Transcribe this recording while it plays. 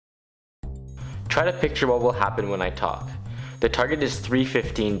Try to picture what will happen when I talk. The target is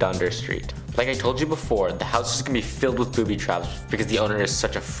 315 Dundas Street. Like I told you before, the house is gonna be filled with booby traps because the owner is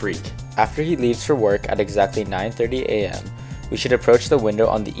such a freak. After he leaves for work at exactly 9:30 a.m., we should approach the window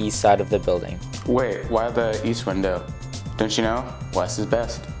on the east side of the building. Wait, why the east window? Don't you know? West is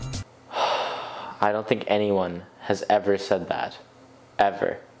best. I don't think anyone has ever said that.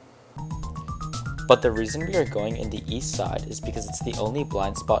 Ever. But the reason we are going in the east side is because it's the only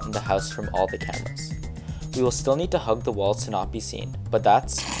blind spot in the house from all the cameras. We will still need to hug the walls to not be seen, but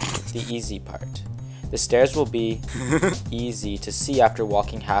that's the easy part. The stairs will be easy to see after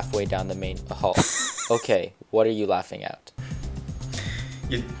walking halfway down the main hall. Okay, what are you laughing at?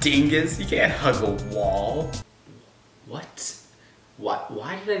 You dingus, you can't hug a wall. What?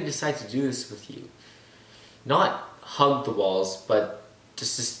 Why did I decide to do this with you? Not hug the walls, but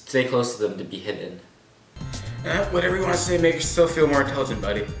just to stay close to them to be hidden. Whatever you want to say, make yourself feel more intelligent,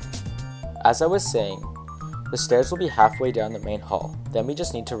 buddy. As I was saying, the stairs will be halfway down the main hall. Then we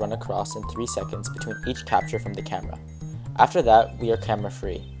just need to run across in 3 seconds between each capture from the camera. After that, we are camera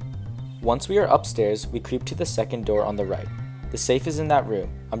free. Once we are upstairs, we creep to the second door on the right. The safe is in that room.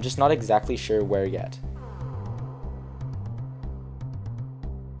 I'm just not exactly sure where yet.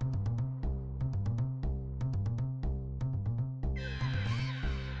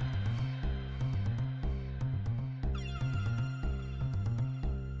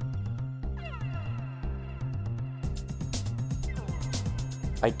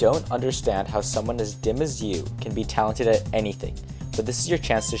 I don't understand how someone as dim as you can be talented at anything, but this is your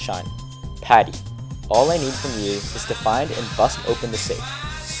chance to shine. Patty, all I need from you is to find and bust open the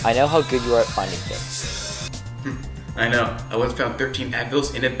safe. I know how good you are at finding things. I know. I once found 13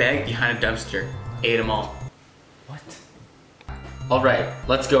 Advils in a bag behind a dumpster. Ate them all. What? Alright,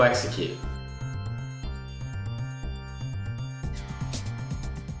 let's go execute.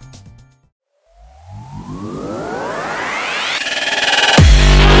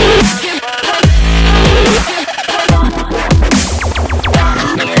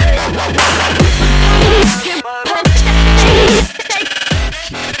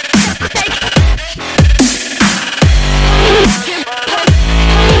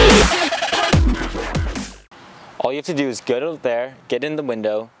 All you have to do is go to there, get in the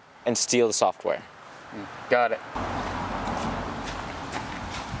window, and steal the software. Got it.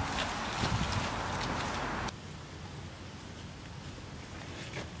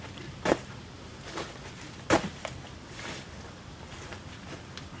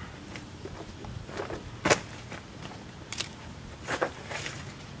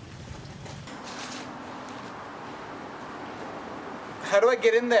 How do I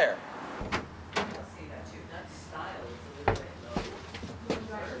get in there?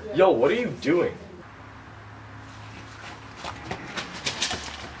 Yo, what are you doing?